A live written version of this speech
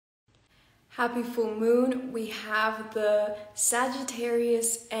Happy full moon. We have the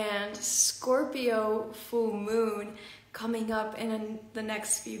Sagittarius and Scorpio full moon coming up in the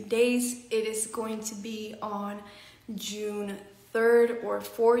next few days. It is going to be on June 3rd or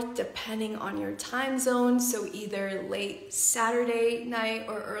 4th, depending on your time zone. So either late Saturday night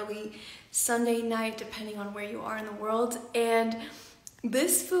or early Sunday night, depending on where you are in the world. And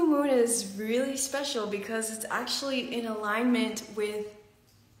this full moon is really special because it's actually in alignment with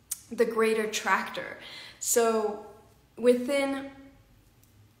the Great Attractor. So within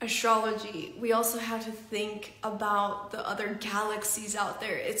astrology, we also have to think about the other galaxies out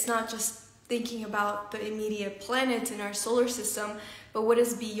there. It's not just thinking about the immediate planets in our solar system, but what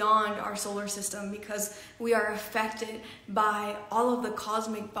is beyond our solar system, because we are affected by all of the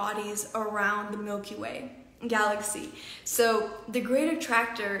cosmic bodies around the Milky Way galaxy. So the Great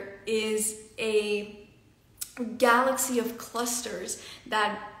Attractor is a galaxy of clusters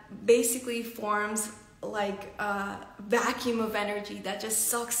that basically forms like a vacuum of energy that just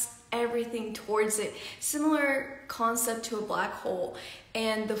sucks everything towards it. Similar concept to a black hole.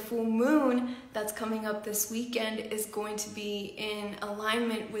 And the full moon that's coming up this weekend is going to be in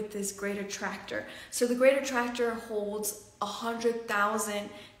alignment with this Great Attractor. So the Great Attractor holds 100,000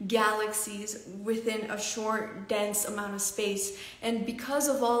 galaxies within a short, dense amount of space. And because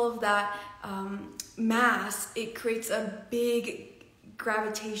of all of that mass, it creates a big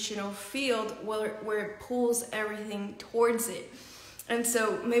gravitational field where it pulls everything towards it. And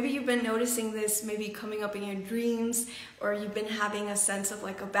so maybe you've been noticing this maybe coming up in your dreams, or you've been having a sense of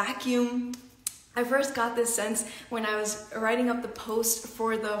like a vacuum. I first got this sense when I was writing up the post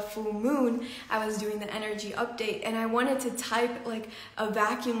for the full moon. I was doing the energy update and I wanted to type like a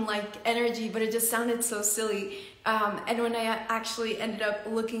vacuum like energy, but it just sounded so silly. And when I actually ended up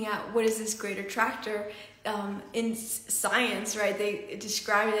looking at what is this Great Attractor, in science, right, they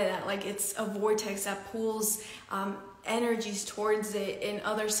described it as like it's a vortex that pulls energies towards it and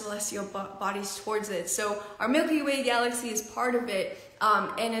other celestial bodies towards it. So our Milky Way galaxy is part of it,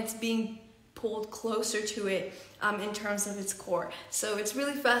 and it's being pulled closer to it in terms of its core. So it's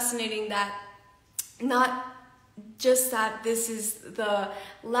really fascinating that not just that this is the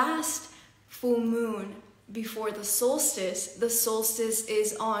last full moon before the solstice. The solstice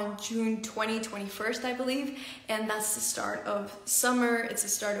is on June 21st, I believe, and that's the start of summer. It's the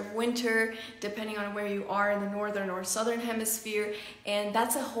start of winter, depending on where you are in the northern or southern hemisphere, and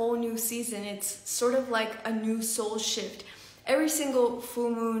that's a whole new season. It's sort of like a new soul shift. Every single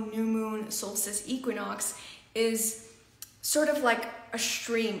full moon, new moon, solstice, equinox is sort of like a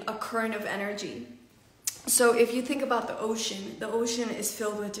stream, a current of energy. So if you think about the ocean is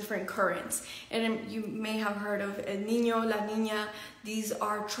filled with different currents. And you may have heard of El Niño, La Niña. These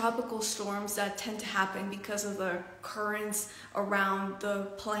are tropical storms that tend to happen because of the currents around the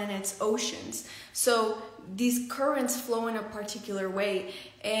planet's oceans. So these currents flow in a particular way.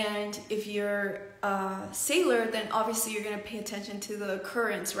 And if you're a sailor, then obviously you're going to pay attention to the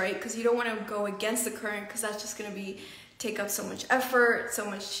currents, right? Because you don't want to go against the current, because that's just going to take up so much effort, so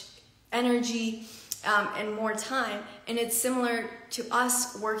much energy. And more time. And it's similar to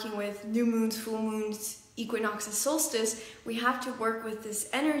us working with new moons, full moons, equinoxes, solstice. We have to work with this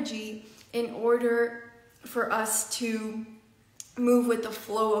energy in order for us to move with the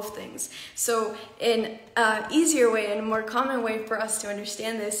flow of things. So in an easier way and a more common way for us to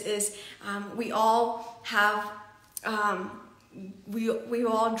understand this is we all have we've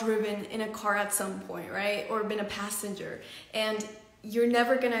all driven in a car at some point, right? Or been a passenger. And you're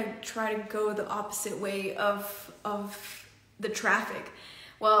never gonna try to go the opposite way of the traffic.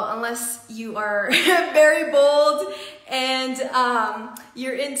 Well, unless you are very bold and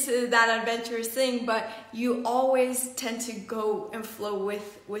you're into that adventurous thing, but you always tend to go and flow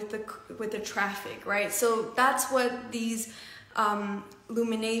with the traffic, right? So that's what these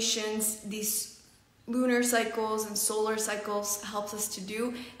luminations, these lunar cycles and solar cycles helps us to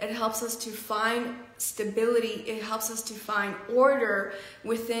do. It helps us to find stability. It helps us to find order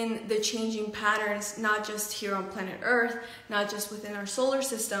within the changing patterns, not just here on planet Earth, not just within our solar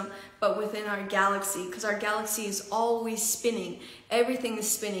system, but within our galaxy, because our galaxy is always spinning. Everything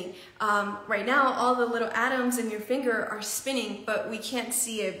is spinning. Right now, all the little atoms in your finger are spinning, but we can't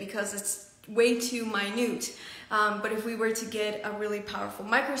see it because it's way too minute. But if we were to get a really powerful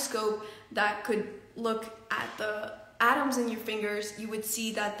microscope that could look at the atoms in your fingers, you would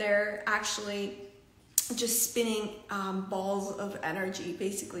see that they're actually just spinning balls of energy,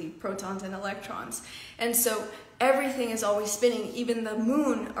 basically protons and electrons. And so everything is always spinning. Even the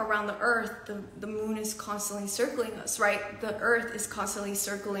moon around the earth, the moon is constantly circling us, right? The earth is constantly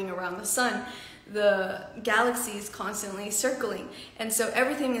circling around the sun. the galaxies constantly circling. And so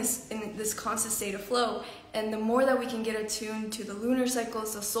everything is in this constant state of flow. And the more that we can get attuned to the lunar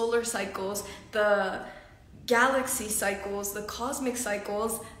cycles, the solar cycles, the galaxy cycles, the cosmic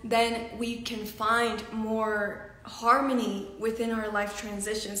cycles, then we can find more harmony within our life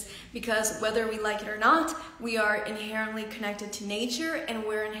transitions, because whether we like it or not, we are inherently connected to nature and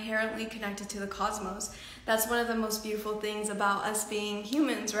we're inherently connected to the cosmos. That's one of the most beautiful things about us being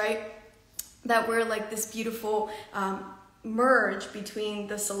humans, right? That we're like this beautiful merge between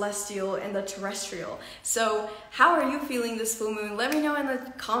the celestial and the terrestrial. So how are you feeling this full moon? Let me know in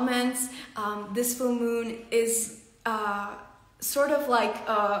the comments. This full moon is sort of like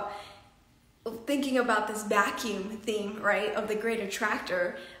thinking about this vacuum theme, right, of the Great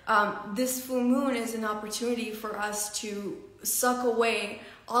Attractor. This full moon is an opportunity for us to suck away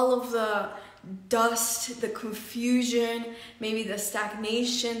all of the dust, the confusion, maybe the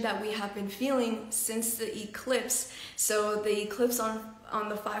stagnation that we have been feeling since the eclipse. So the eclipse on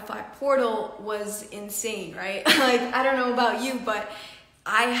the 5/5 portal was insane, right? Like, I don't know about you, but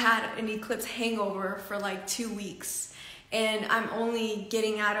I had an eclipse hangover for like 2 weeks. And I'm only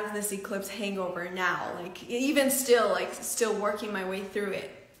getting out of this eclipse hangover now, like even still, like still working my way through it.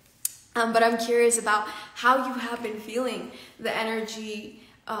 But I'm curious about how you have been feeling the energy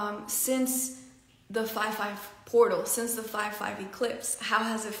since the 5/5 portal, since the 5/5 eclipse. How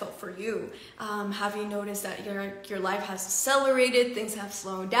has it felt for you? Have you noticed that your life has accelerated, things have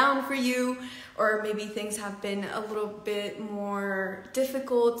slowed down for you, or maybe things have been a little bit more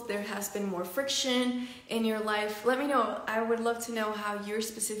difficult, there has been more friction in your life? Let me know. I would love to know how you're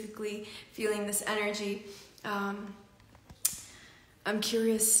specifically feeling this energy. I'm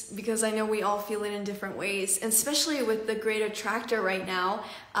curious because I know we all feel it in different ways, and especially with the Great Attractor right now.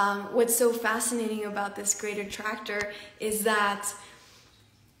 What's so fascinating about this Great Attractor is that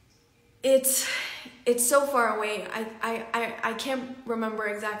it's so far away. I can't remember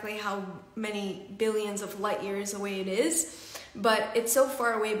exactly how many billions of light years away it is, but it's so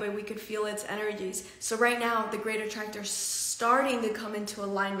far away, but we could feel its energies. So right now, the Great Attractor is starting to come into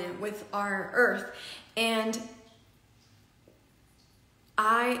alignment with our Earth, and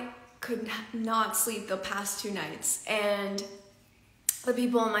I could not sleep the past 2 nights, and the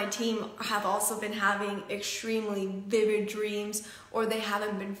people on my team have also been having extremely vivid dreams, or they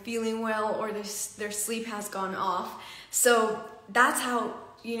haven't been feeling well, or their sleep has gone off. So that's how,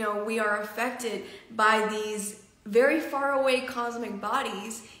 you know, we are affected by these very far away cosmic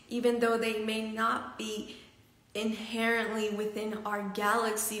bodies, even though they may not be inherently within our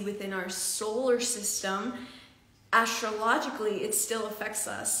galaxy, within our solar system. Astrologically, it still affects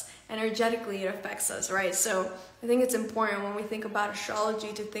us. Energetically, it affects us, right? So I think it's important when we think about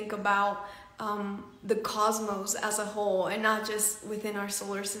astrology to think about the cosmos as a whole, and not just within our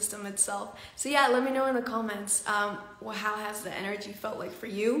solar system itself. So yeah, let me know in the comments, how has the energy felt like for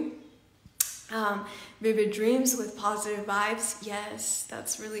you? Vivid dreams with positive vibes. Yes,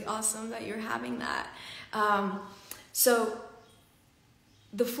 that's really awesome that you're having that. So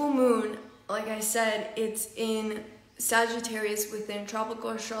the full moon, like I said, it's in Sagittarius within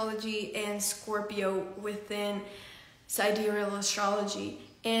tropical astrology and Scorpio within sidereal astrology.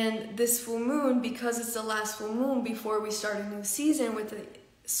 And this full moon, because it's the last full moon before we start a new season with the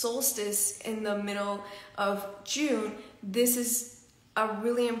solstice in the middle of June, this is a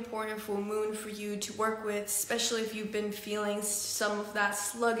really important full moon for you to work with, especially if you've been feeling some of that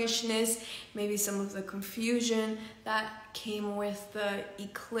sluggishness, maybe some of the confusion that came with the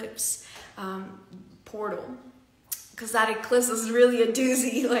eclipse portal. Because that eclipse was really a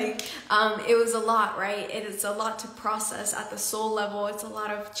doozy. Like, it was a lot, right? It's a lot to process at the soul level. It's a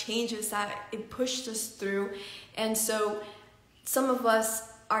lot of changes that it pushed us through. And so some of us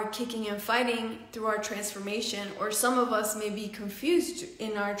are kicking and fighting through our transformation, or some of us may be confused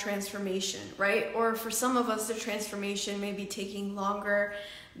in our transformation, right? Or for some of us, the transformation may be taking longer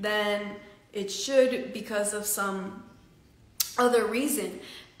than it should because of some other reason.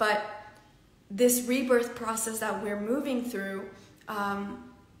 But this rebirth process that we're moving through,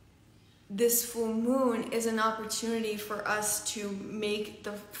 this full moon is an opportunity for us to make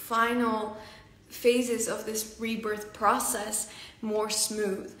the final phases of this rebirth process more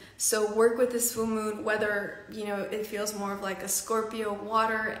smooth. So work with this full moon, whether, you know, it feels more of like a Scorpio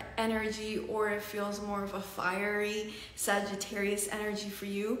water energy, or it feels more of a fiery Sagittarius energy for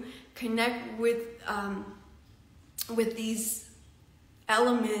you. Connect with these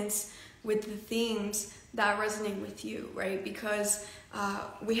elements, with the themes that resonate with you, right? Because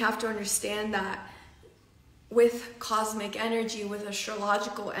we have to understand that with cosmic energy, with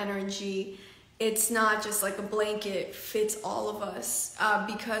astrological energy, it's not just like a blanket fits all of us,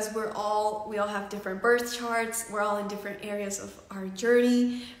 because we all have different birth charts. We're all in different areas of our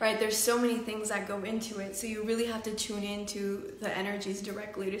journey, right? There's so many things that go into it. So you really have to tune into the energies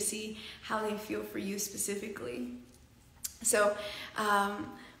directly to see how they feel for you specifically. So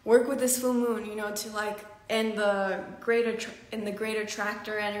work with this full moon, you know, to like, and the Great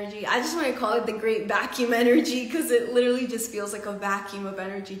Attractor energy. I just want to call it the Great Vacuum energy, because it literally just feels like a vacuum of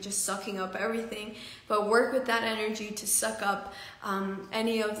energy just sucking up everything. But work with that energy to suck up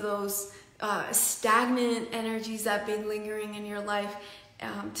any of those stagnant energies that have been lingering in your life,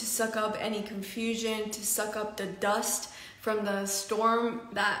 to suck up any confusion, to suck up the dust from the storm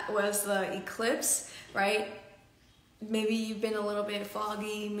that was the eclipse, right? Maybe you've been a little bit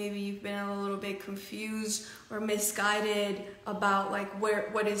foggy, maybe you've been a little bit confused or misguided about like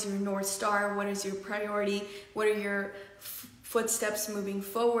what is your North Star, what is your priority, what are your footsteps moving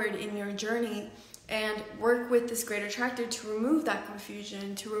forward in your journey, and work with this Great Attractor to remove that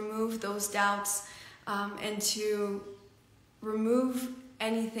confusion, to remove those doubts, and to remove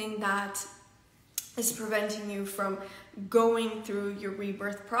anything that is preventing you from going through your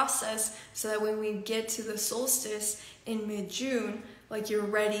rebirth process, so that when we get to the solstice in mid-June, like you're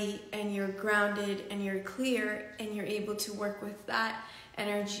ready and you're grounded and you're clear and you're able to work with that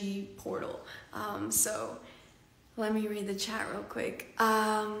energy portal. So let me read the chat real quick.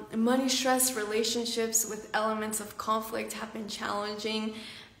 Money, stress, relationships with elements of conflict have been challenging,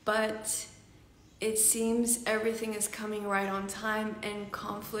 but it seems everything is coming right on time and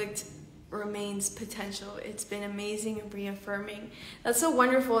conflict remains potential. It's been amazing and reaffirming. That's so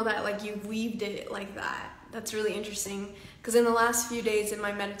wonderful that like you weaved it like that. That's really interesting, because in the last few days in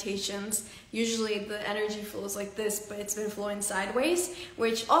my meditations, usually the energy flows like this, but it's been flowing sideways,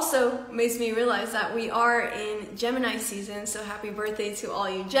 which also makes me realize that we are in Gemini season. So happy birthday to all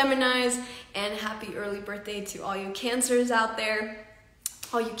you Geminis, and happy early birthday to all you Cancers out there,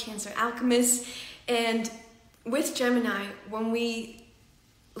 all you Cancer alchemists. And with Gemini, when we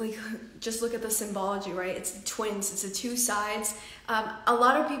like just look at the symbology, right? It's the twins, it's the two sides. A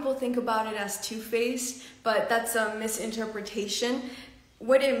lot of people think about it as two-faced, but that's a misinterpretation.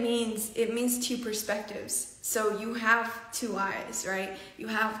 What it means two perspectives. So you have two eyes, right? You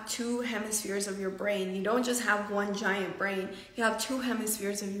have two hemispheres of your brain. You don't just have one giant brain. You have two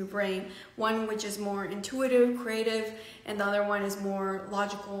hemispheres of your brain. One which is more intuitive, creative, and the other one is more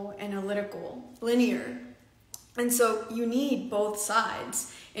logical, analytical, linear. And so you need both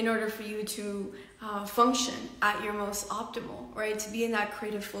sides in order for you to function at your most optimal, right? To be in that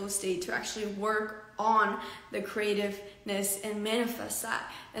creative flow state, to actually work on the creativeness and manifest that.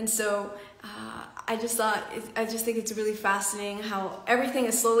 And so I just think it's really fascinating how everything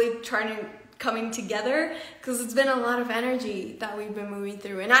is slowly coming together, because it's been a lot of energy that we've been moving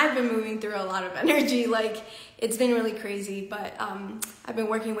through, and I've been moving through a lot of energy. Like, it's been really crazy. But I've been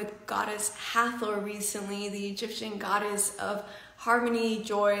working with Goddess Hathor recently, the Egyptian goddess of harmony,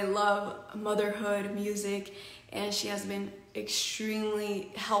 joy, love, motherhood, music, and she has been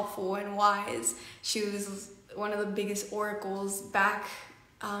extremely helpful and wise. She was one of the biggest oracles back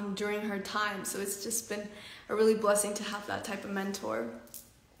during her time, so it's just been a really blessing to have that type of mentor.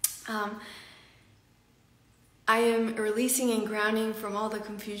 I am releasing and grounding from all the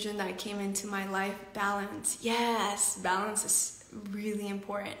confusion that came into my life. Balance. Yes, balance is really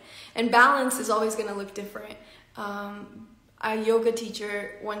important. And balance is always going to look different. A yoga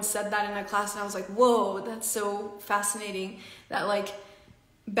teacher once said that in a class, and I was like, whoa, that's so fascinating. That like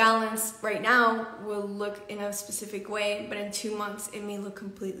balance right now will look in a specific way, but in 2 months it may look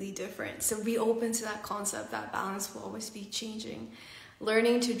completely different. So be open to that concept that balance will always be changing.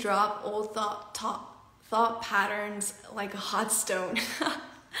 Learning to drop old thought patterns like a hot stone.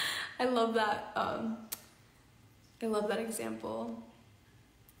 I love that. I love that example.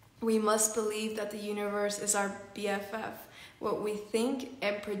 We must believe that the universe is our BFF. What we think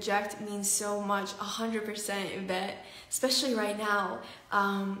and project means so much. 100%, Yvette. Especially right now,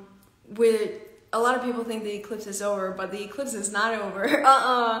 with a lot of people think the eclipse is over, but the eclipse is not over.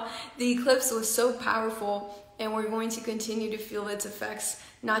 The eclipse was so powerful, and we're going to continue to feel its effects,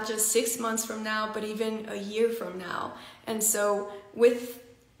 not just 6 months from now, but even a year from now. And so with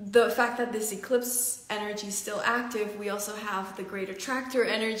the fact that this eclipse energy is still active, we also have the Great Attractor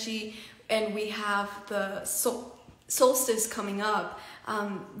energy, and we have the solstice coming up.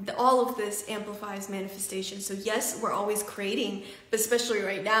 All of this amplifies manifestation. So yes, we're always creating, but especially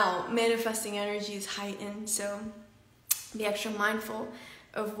right now, manifesting energy is heightened. So be extra mindful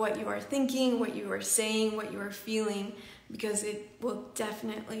of what you are thinking, what you are saying, what you are feeling, because it will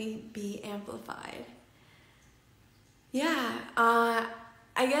definitely be amplified. Yeah,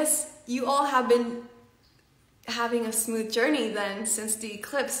 I guess you all have been having a smooth journey then since the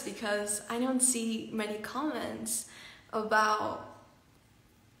eclipse, because I don't see many comments about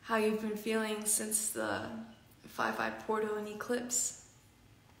how you've been feeling since the 5-5 portal and eclipse,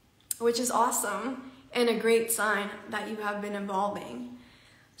 which is awesome and a great sign that you have been evolving.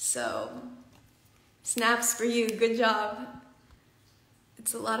 So, snaps for you, good job.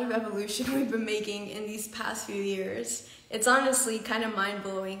 It's a lot of evolution we've been making in these past few years. It's honestly kind of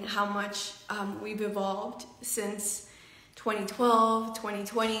mind-blowing how much we've evolved since 2012,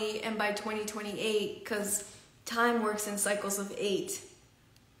 2020, and by 2028, because time works in cycles of 8.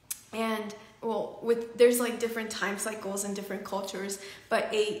 And well, there's like different time cycles in different cultures, but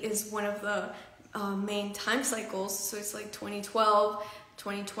 8 is one of the main time cycles. So it's like 2012,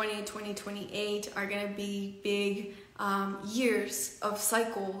 2020, 2028 are going to be big years of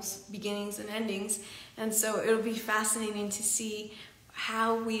cycles, beginnings and endings. And so it'll be fascinating to see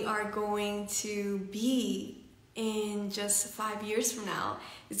how we are going to be in just 5 years from now.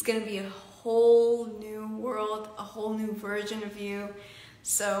 It's going to be a whole new world, a whole new version of you.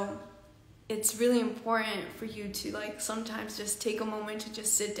 So it's really important for you to like sometimes just take a moment to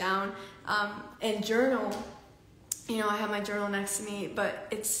just sit down and journal. You know, I have my journal next to me, but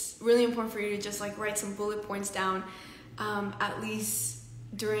it's really important for you to just like write some bullet points down, at least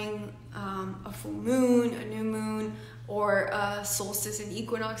during a full moon, a new moon, or a solstice and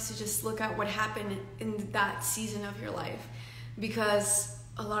equinox, to just look at what happened in that season of your life, because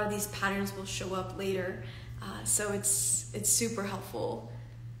a lot of these patterns will show up later. So it's super helpful.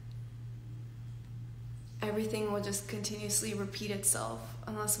 Everything will just continuously repeat itself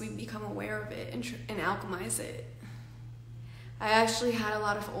unless we become aware of it and alchemize it. I actually had a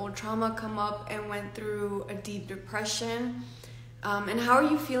lot of old trauma come up and went through a deep depression. And how are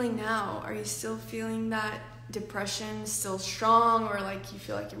you feeling now? Are you still feeling that depression still strong, or like you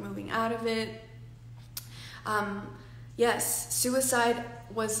feel like you're moving out of it? Yes, suicide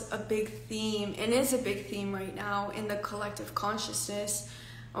was a big theme and is a big theme right now in the collective consciousness.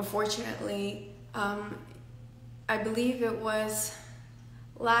 Unfortunately, I believe it was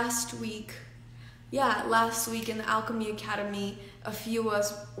last week in the Alchemy Academy, a few of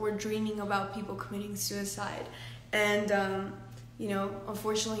us were dreaming about people committing suicide. And, you know,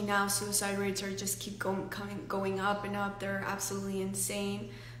 unfortunately now suicide rates are just keep going up and up. They're absolutely insane.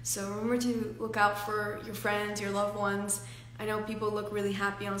 So remember to look out for your friends, your loved ones. I know people look really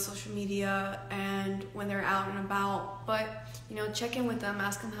happy on social media and when they're out and about, but, you know, check in with them,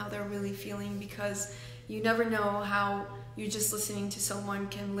 ask them how they're really feeling, because you never know how you just listening to someone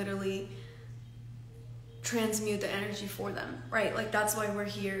can literally transmute the energy for them, right? Like that's why we're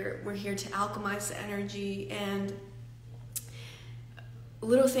here. We're here to alchemize the energy, and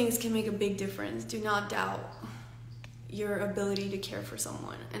little things can make a big difference. Do not doubt your ability to care for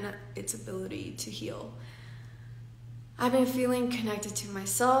someone and its ability to heal. I've been feeling connected to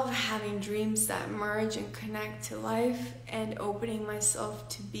myself, having dreams that merge and connect to life, and opening myself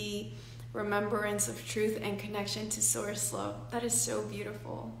to be remembrance of truth and connection to source love. That is so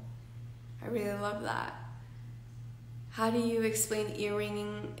beautiful. I really love that. How do you explain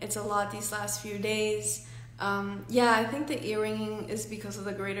earringing? It's a lot these last few days. Yeah, I think the earringing is because of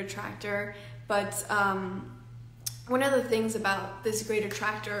the Great Attractor, but one of the things about this Great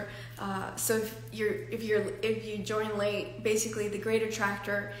Attractor, so if you join late, basically the Great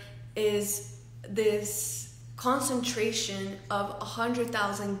Attractor is this concentration of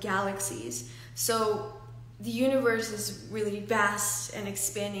 100,000 galaxies. So the universe is really vast and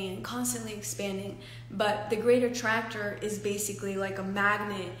expanding and constantly expanding, but the Great Attractor is basically like a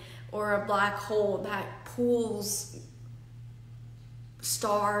magnet or a black hole that pulls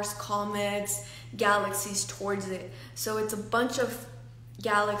stars, comets, galaxies towards it. So it's a bunch of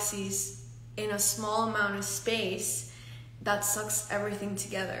galaxies in a small amount of space that sucks everything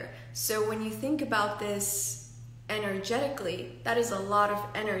together. So when you think about this energetically, that is a lot of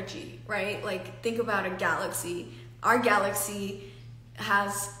energy, right? Like think about a galaxy. Our galaxy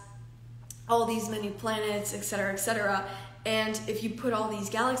has all these many planets, etc., etc. And if you put all these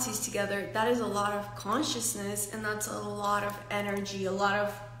galaxies together, that is a lot of consciousness, and that's a lot of energy, a lot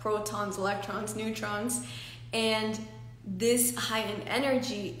of protons, electrons, neutrons. And this heightened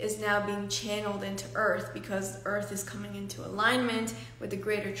energy is now being channeled into Earth, because Earth is coming into alignment with the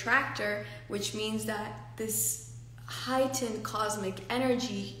Great Attractor, which means that this heightened cosmic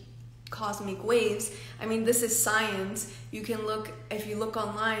energy, cosmic waves, I mean, this is science. You can look, if you look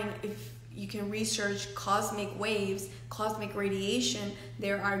online, if you can research cosmic waves, cosmic radiation,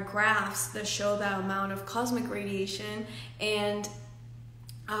 there are graphs that show that amount of cosmic radiation. And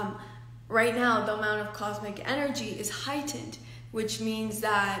right now, the amount of cosmic energy is heightened. which means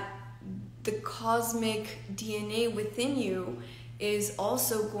that the cosmic DNA within you is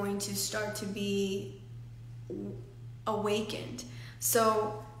also going to start to be awakened.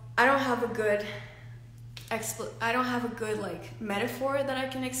 So I don't have a good like metaphor that I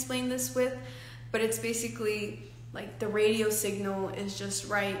can explain this with, but it's basically like the radio signal is just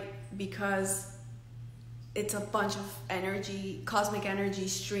right because it's a bunch of energy, cosmic energy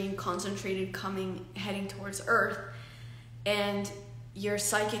stream concentrated heading towards Earth, and your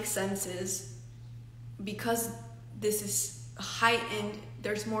psychic senses, because this is heightened,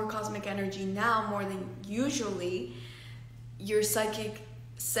 there's more cosmic energy now more than usually, your psychic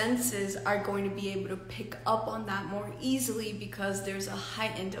senses are going to be able to pick up on that more easily because there's a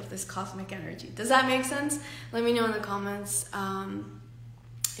heightened of this cosmic energy. Does that make sense? Let me know in the comments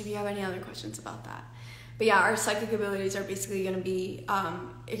if you have any other questions about that. But yeah, our psychic abilities are basically going to be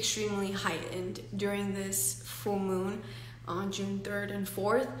extremely heightened during this full moon on June 3rd and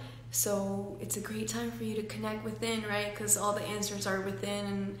 4th. So it's a great time for you to connect within, right? Because all the answers are within,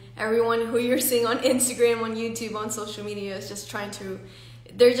 and everyone who you're seeing on Instagram, on YouTube, on social media is just trying to,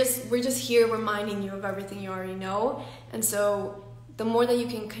 we're just here reminding you of everything you already know. And so the more that you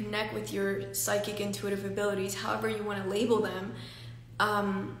can connect with your psychic intuitive abilities, however you want to label them,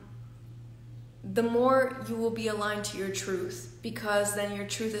 the more you will be aligned to your truth, because then your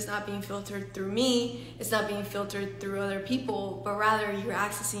truth is not being filtered through me, it's not being filtered through other people, but rather you're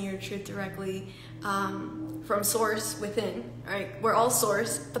accessing your truth directly from source within, right? We're all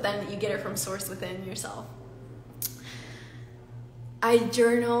source, but then you get it from source within yourself. I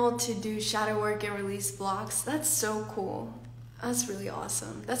journal to do shadow work and release blocks. That's so cool. That's really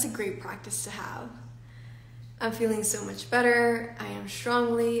awesome. That's a great practice to have. I'm feeling so much better. I am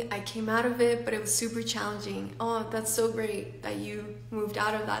strongly. I came out of it, but it was super challenging. Oh, that's so great that you moved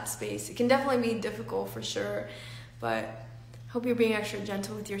out of that space. It can definitely be difficult for sure, but I hope you're being extra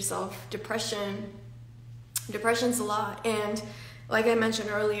gentle with yourself. Depression's a lot. And like I mentioned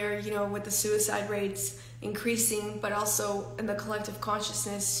earlier, you know, with the suicide rates increasing, but also in the collective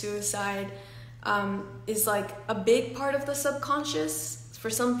consciousness, suicide is like a big part of the subconscious. For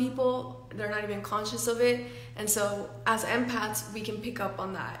some people, they're not even conscious of it. And so as empaths, we can pick up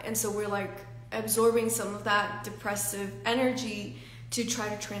on that. And so we're like absorbing some of that depressive energy to try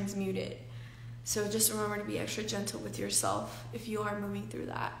to transmute it. So just remember to be extra gentle with yourself if you are moving through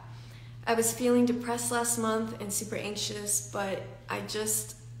that. I was feeling depressed last month and super anxious, but I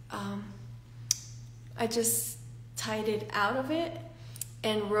just tided out of it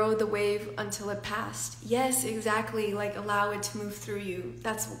and rode the wave until it passed. Yes, exactly. Like allow it to move through you.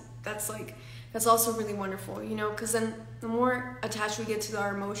 That's also really wonderful, you know, because then the more attached we get to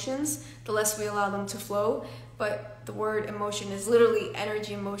our emotions, the less we allow them to flow. But the word emotion is literally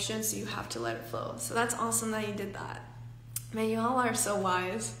energy in motion, so you have to let it flow. So that's awesome that you did that. Man, you all are so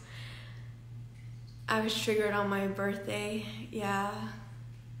wise. I was triggered on my birthday. Yeah.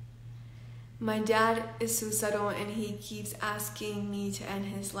 My dad is suicidal and he keeps asking me to end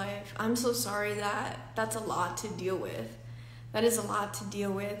his life. I'm so sorry that's a lot to deal with. That is a lot to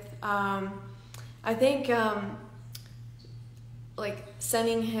deal with. I think like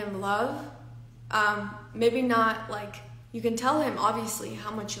sending him love, maybe not like, you can tell him obviously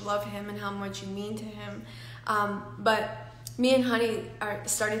how much you love him and how much you mean to him, but me and Honey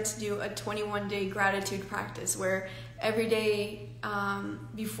started to do a 21-day gratitude practice where every day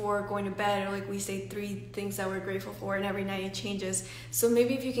before going to bed, or like we say 3 things that we're grateful for, and every night it changes. So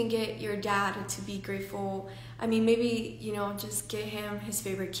maybe if you can get your dad to be grateful, I mean, maybe, you know, just get him his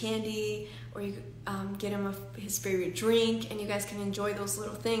favorite candy, or you get him his favorite drink, and you guys can enjoy those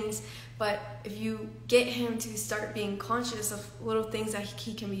little things. But if you get him to start being conscious of little things that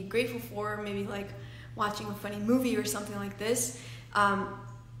he can be grateful for, maybe like watching a funny movie or something like this,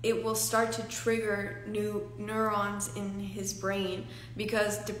 it will start to trigger new neurons in his brain,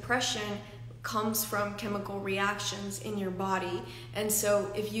 because depression comes from chemical reactions in your body. And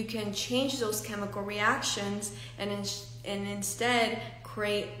so if you can change those chemical reactions and instead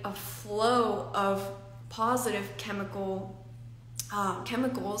create a flow of positive chemicals,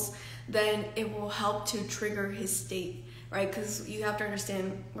 then it will help to trigger his state, right? Because you have to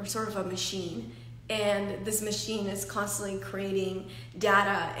understand, we're sort of a machine. And this machine is constantly creating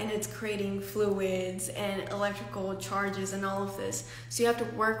data, and it's creating fluids and electrical charges and all of this. So you have to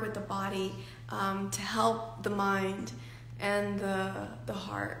work with the body to help the mind and the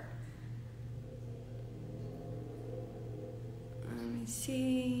heart. Let me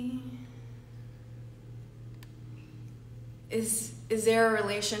see. Is there a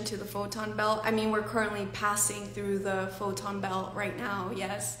relation to the photon belt? I mean, we're currently passing through the photon belt right now,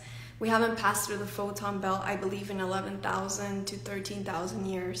 yes. We haven't passed through the photon belt, I believe, in 11,000 to 13,000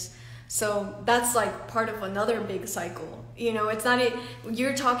 years. So that's like part of another big cycle. You know, it's not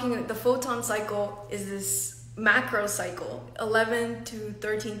you're talking, the photon cycle is this macro cycle, 11 to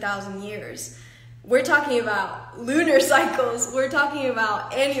 13,000 years. We're talking about lunar cycles, we're talking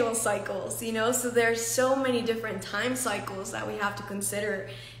about annual cycles, you know, so there's so many different time cycles that we have to consider.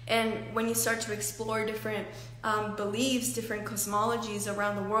 And when you start to explore different beliefs, different cosmologies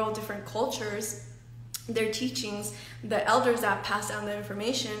around the world, different cultures, their teachings, the elders that pass down the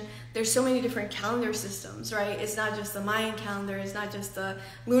information, there's so many different calendar systems, right? It's not just the Mayan calendar, it's not just the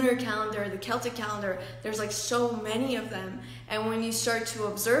lunar calendar, the Celtic calendar. There's like so many of them. And when you start to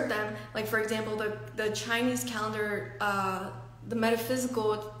observe them, like for example, the Chinese calendar, the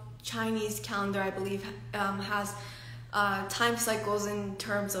metaphysical Chinese calendar, I believe, has time cycles in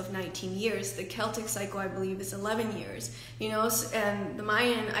terms of 19 years. The Celtic cycle, I believe, is 11 years, you know, and the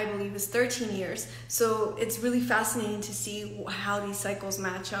Mayan, I believe, is 13 years. So it's really fascinating to see how these cycles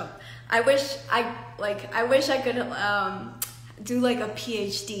match up. I wish I could do like a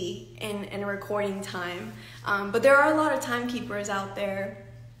PhD in recording time, but there are a lot of timekeepers out there.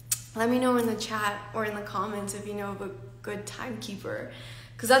 Let me know in the chat or in the comments if you know of a good timekeeper,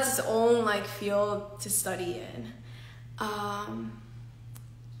 because that's its own like field to study in.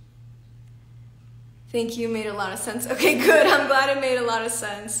 Thank you, made a lot of sense. Okay, good, I'm glad it made a lot of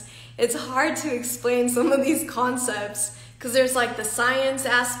sense. It's hard to explain some of these concepts because there's like the science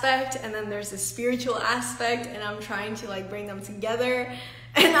aspect and then there's the spiritual aspect, and I'm trying to like bring them together,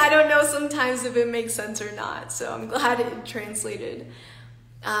 and I don't know sometimes if it makes sense or not, so I'm glad it translated.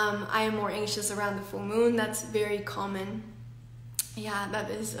 I am more anxious around the full moon. That's very common. Yeah, that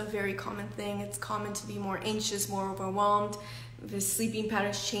is a very common thing. It's common to be more anxious, more overwhelmed, the sleeping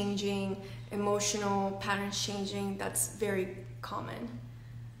patterns changing, emotional patterns changing. That's very common.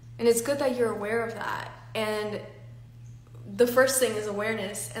 And it's good that you're aware of that. And the first thing is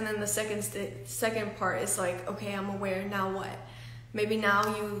awareness. And then the second part is like, okay, I'm aware, now what? Maybe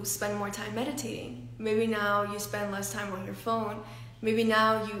now you spend more time meditating. Maybe now you spend less time on your phone. Maybe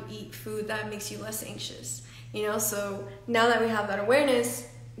now you eat food that makes you less anxious. You know, so now that we have that awareness,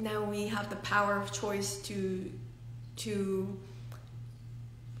 now we have the power of choice to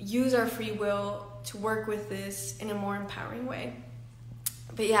use our free will to work with this in a more empowering way.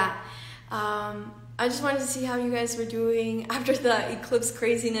 But yeah, I just wanted to see how you guys were doing after the eclipse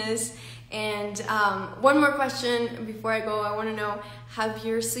craziness. And one more question before I go. I want to know, have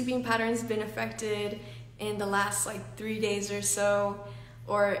your sleeping patterns been affected in the last like 3 days or so,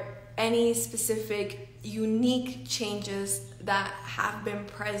 or any specific unique changes that have been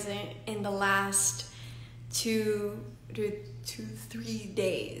present in the last 2 to 3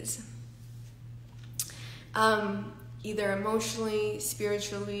 days? Either emotionally,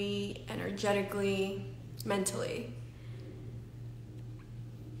 spiritually, energetically, mentally.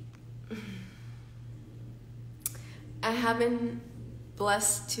 I have been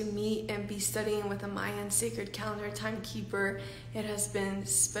blessed to meet and be studying with a Mayan sacred calendar timekeeper. It has been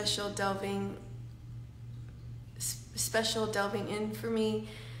special delving in for me.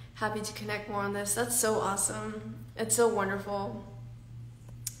 Happy to connect more on this. That's so awesome. It's so wonderful.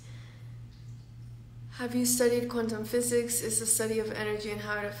 Have you studied quantum physics? It's the study of energy and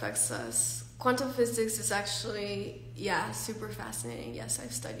how it affects us. Quantum physics is actually, yeah, super fascinating. Yes,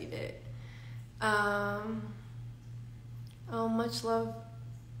 I've studied it. Oh, much love,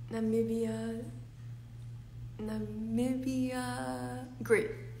 Namibia,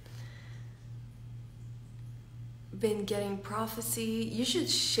 great. Been getting prophecy. You should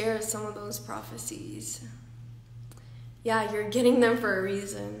share some of those prophecies. Yeah, you're getting them for a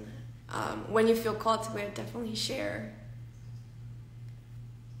reason. When you feel called to it, definitely share.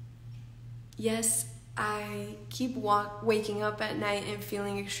 Yes, I keep waking up at night and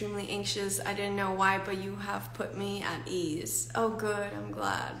feeling extremely anxious. I didn't know why, but you have put me at ease. Oh, good. I'm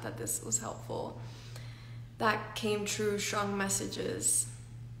glad that this was helpful. That came true. Strong messages.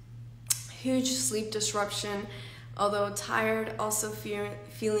 Huge sleep disruption. Although tired, also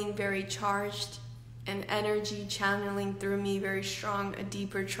feeling very charged, and energy channeling through me very strong, a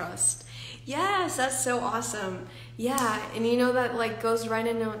deeper trust. Yes, that's so awesome. Yeah, and you know that like goes right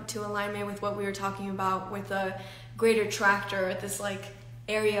into alignment with what we were talking about with the Great Attractor, this like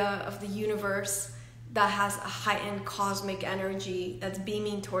area of the universe that has a heightened cosmic energy that's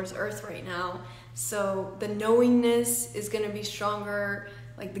beaming towards Earth right now. So the knowingness is going to be stronger,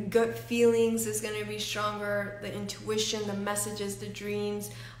 like the gut feelings is going to be stronger, the intuition, the messages, the dreams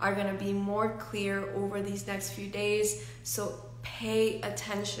are going to be more clear over these next few days. So pay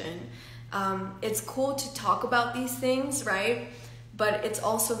attention. It's cool to talk about these things, right? but it's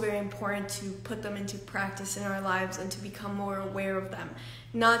also very important to put them into practice in our lives and to become more aware of them.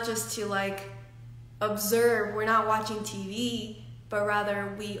 Not just to like observe, we're not watching TV, but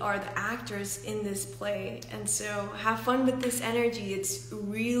rather we are the actors in this play. And so have fun with this energy. It's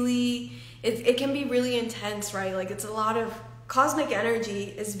really, it can be really intense, right? Like it's a lot of, cosmic energy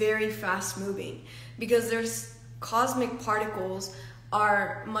is very fast moving because there's cosmic particles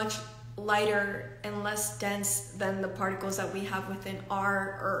are much lighter and less dense than the particles that we have within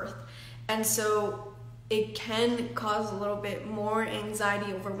our Earth. And so it can cause a little bit more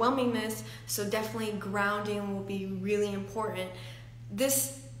anxiety, overwhelmingness, so definitely grounding will be really important.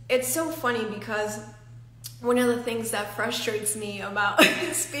 It's so funny because one of the things that frustrates me about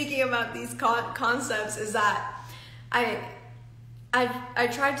speaking about these concepts is that I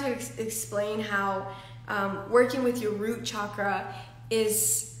tried to explain how working with your root chakra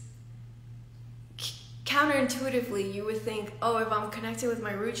is counterintuitively, you would think, oh, if I'm connected with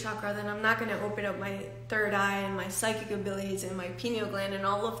my root chakra, then I'm not going to open up my third eye and my psychic abilities and my pineal gland and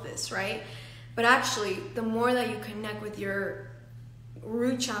all of this, right? But actually, the more that you connect with your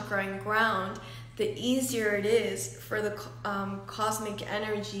root chakra and ground, the easier it is for the cosmic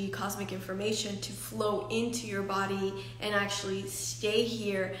energy, cosmic information to flow into your body and actually stay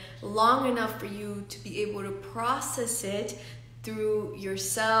here long enough for you to be able to process it through your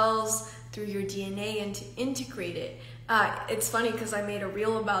cells, through your DNA, and to integrate it. It's funny because I made a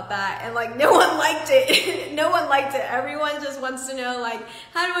reel about that and like no one liked it. No one liked it. Everyone just wants to know like,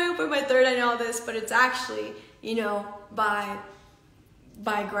 how do I open my third eye and all this? But it's actually, you know, by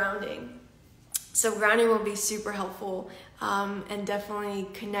grounding. So grounding will be super helpful, and definitely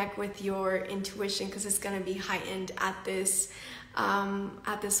connect with your intuition because it's going to be heightened at this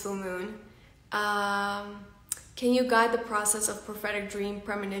full moon. Can you guide the process of prophetic dream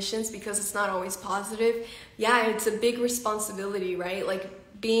premonitions because it's not always positive? Yeah, it's a big responsibility, right?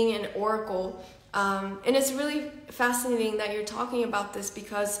 Like being an oracle. And it's really fascinating that you're talking about this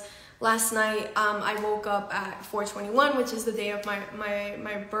because last night I woke up at 4/21, which is the day of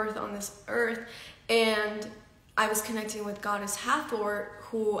my birth on this earth, and I was connecting with Goddess Hathor,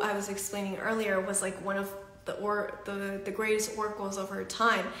 who I was explaining earlier was like one of the greatest oracles of her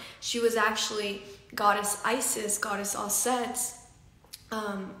time. She was actually Goddess Isis, Goddess Aset's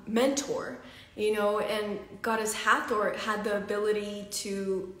mentor, you know, and Goddess Hathor had the ability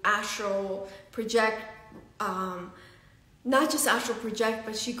to astral project, not just astral project,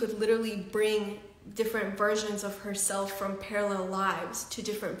 but she could literally bring different versions of herself from parallel lives to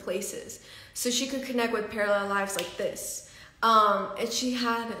different places. So she could connect with parallel lives like this. And she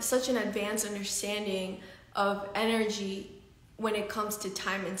had such an advanced understanding of energy when it comes to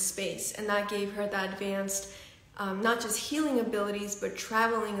time and space. And that gave her the advanced, not just healing abilities, but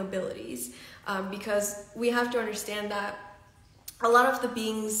traveling abilities. Because we have to understand that a lot of the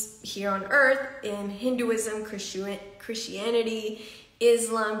beings here on earth in Hinduism, Christianity,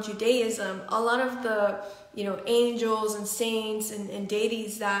 Islam, Judaism, a lot of the, you know, angels and saints and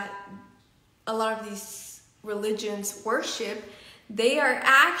deities that a lot of these religions worship, they are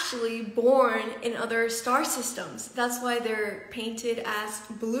actually born in other star systems. That's why they're painted as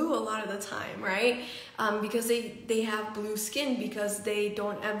blue a lot of the time, right? Because they have blue skin because they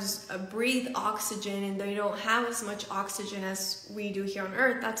don't breathe oxygen and they don't have as much oxygen as we do here on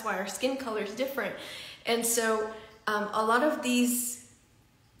Earth. That's why our skin color is different. And so a lot of these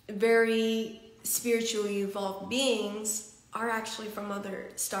very spiritually evolved beings are actually from other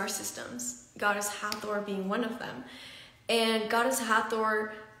star systems, Goddess Hathor being one of them. And Goddess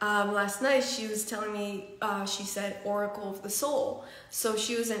Hathor, last night, she was telling me, she said Oracle of the Soul. So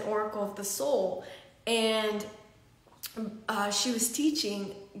she was an Oracle of the Soul. And she was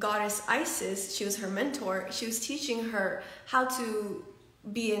teaching Goddess Isis, she was her mentor, she was teaching her how to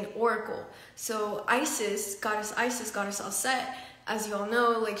be an oracle. So Isis, Goddess Aset, as you all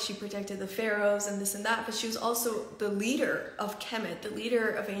know, like she protected the pharaohs and this and that, but she was also the leader of Kemet, the leader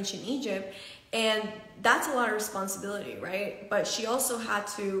of ancient Egypt. And that's a lot of responsibility, right? But she also had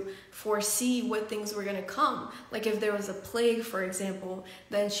to foresee what things were going to come. Like if there was a plague, for example,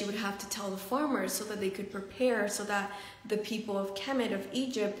 then she would have to tell the farmers so that they could prepare, so that the people of Kemet, of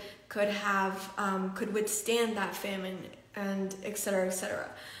Egypt, could withstand that famine, and etc., etc.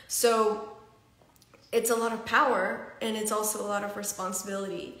 So it's a lot of power, and it's also a lot of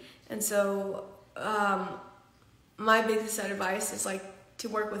responsibility. And so my biggest advice is like to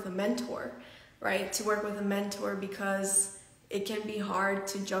work with a mentor, right? To work with a mentor, because it can be hard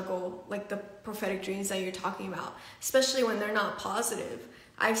to juggle like the prophetic dreams that you're talking about, especially when they're not positive.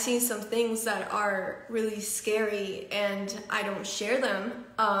 I've seen some things that are really scary and I don't share them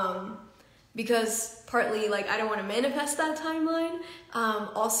because partly like I don't want to manifest that timeline.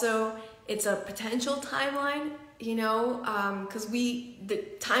 Also, it's a potential timeline, you know, because the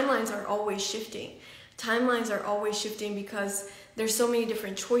timelines are always shifting. Timelines are always shifting because there's so many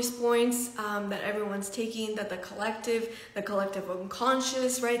different choice points that everyone's taking, that the collective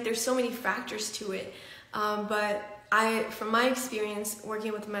unconscious, right? There's so many factors to it. But from my experience,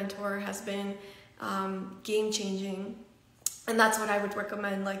 working with a mentor has been game-changing. And that's what I would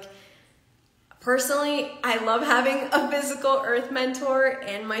recommend. Like, personally, I love having a physical earth mentor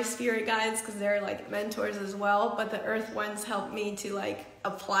and my spirit guides because they're like mentors as well. But the earth ones help me to like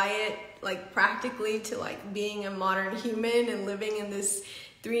apply it like practically to like being a modern human and living in this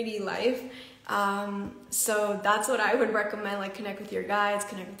 3D life. So that's what I would recommend, like connect with your guides,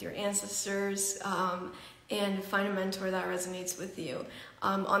 connect with your ancestors, and find a mentor that resonates with you.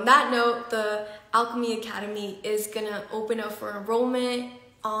 On that note, the Alchemy Academy is gonna open up for enrollment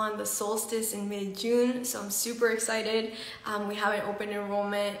on the solstice in mid-June, so I'm super excited. We haven't opened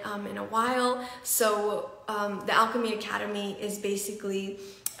enrollment in a while, so the Alchemy Academy is basically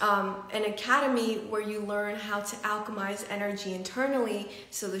an academy where you learn how to alchemize energy internally,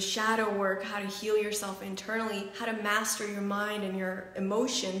 so the shadow work, how to heal yourself internally, how to master your mind and your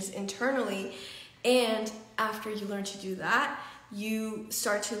emotions internally. And after you learn to do that, you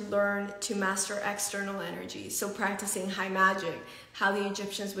start to learn to master external energy. So practicing high magic, how the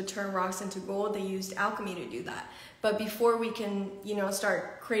Egyptians would turn rocks into gold, they used alchemy to do that. But before we can, you know,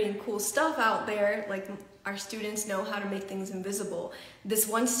 start creating cool stuff out there, like our students know how to make things invisible. This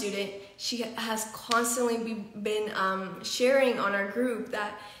one student, she has constantly been sharing on our group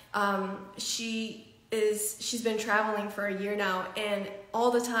that she's been traveling for a year now, and all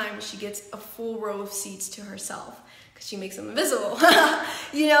the time she gets a full row of seats to herself because she makes them invisible.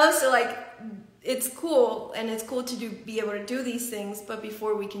 You know, so like it's cool, and it's cool to be able to do these things, but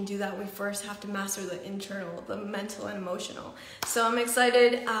before we can do that, we first have to master the internal, the mental and emotional. So I'm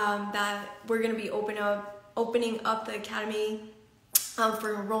excited that we're going to be opening up the academy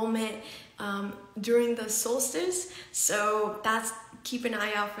for enrollment during the solstice. So keep an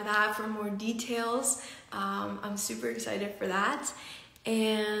eye out for that for more details. I'm super excited for that.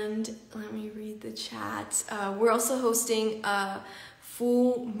 And let me read the chat. We're also hosting a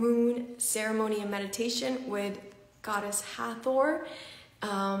full moon ceremony and meditation with Goddess Hathor.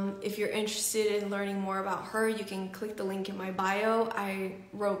 If you're interested in learning more about her, you can click the link in my bio. I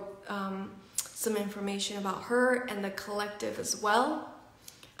wrote some information about her and the collective as well,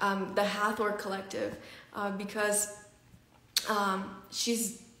 the Hathor collective, because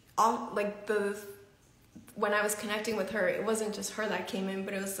she's all, like when I was connecting with her, it wasn't just her that came in,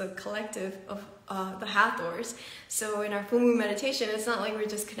 but it was the collective of the Hathors. So in our full moon meditation, it's not like we're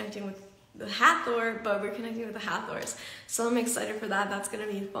just connecting with the Hathor, but we're connecting with the Hathors. So I'm excited for that. That's gonna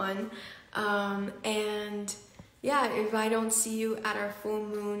be fun. And yeah, if I don't see you at our full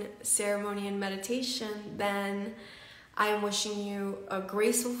moon ceremony and meditation, then I am wishing you a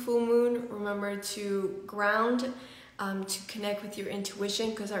graceful full moon. Remember to ground, to connect with your intuition,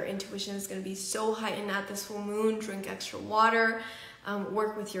 because our intuition is going to be so heightened at this full moon. Drink extra water,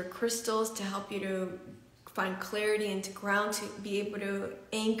 work with your crystals to help you to find clarity and to ground, to be able to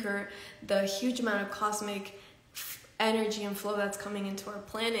anchor the huge amount of cosmic energy and flow that's coming into our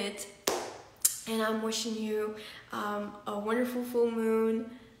planet. And I'm wishing you a wonderful full moon.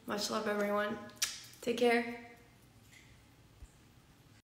 Much love, everyone. Take care.